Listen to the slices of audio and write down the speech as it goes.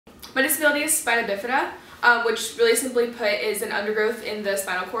My disability is spina bifida, which really simply put is an undergrowth in the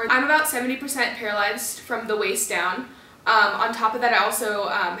spinal cord. I'm about 70% paralyzed from the waist down. On top of that, I also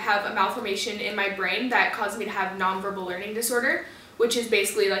have a malformation in my brain that caused me to have nonverbal learning disorder, which is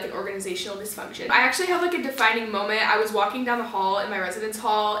basically like an organizational dysfunction. I actually have like a defining moment. I was walking down the hall in my residence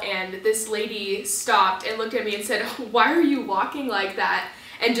hall, and this lady stopped and looked at me and said, "Why are you walking like that?"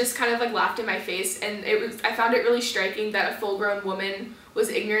 and just kind of like laughed in my face. And I found it really striking that a full-grown woman was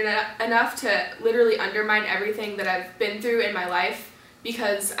ignorant enough to literally undermine everything that I've been through in my life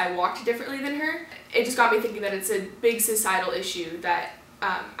because I walked differently than her. It just got me thinking that it's a big societal issue that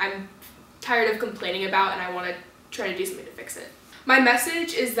I'm tired of complaining about, and I want to try to do something to fix it. My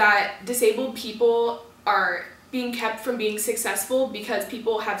message is that disabled people are being kept from being successful because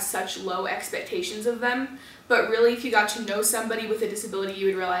people have such low expectations of them, but really if you got to know somebody with a disability, you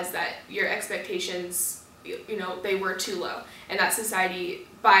would realize that your expectations, you know, they were too low, and that society,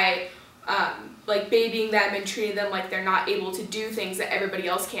 by like babying them and treating them like they're not able to do things that everybody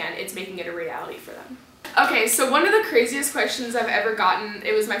else can, it's making it a reality for them. Okay, so one of the craziest questions I've ever gotten,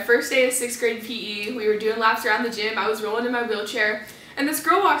 it was my first day of 6th grade PE. We were doing laps around the gym. I was rolling in my wheelchair, and this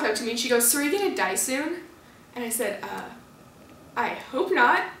girl walks up to me and she goes, "So are you gonna die soon?" And I said, I hope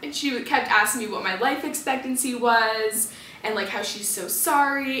not. And she kept asking me what my life expectancy was, and like how she's so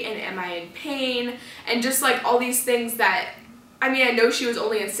sorry, and am I in pain, and just like all these things that, I mean, I know she was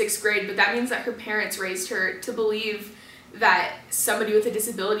only in 6th grade, but that means that her parents raised her to believe that somebody with a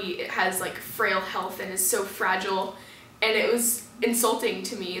disability has like frail health and is so fragile, and it was insulting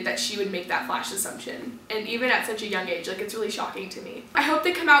to me that she would make that flash assumption, and even at such a young age, like, it's really shocking to me. I hope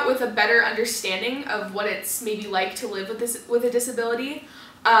they come out with a better understanding of what it's maybe like to live with a disability,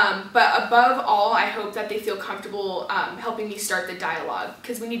 but above all, I hope that they feel comfortable helping me start the dialogue,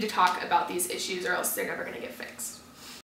 because we need to talk about these issues or else they're never going to get fixed.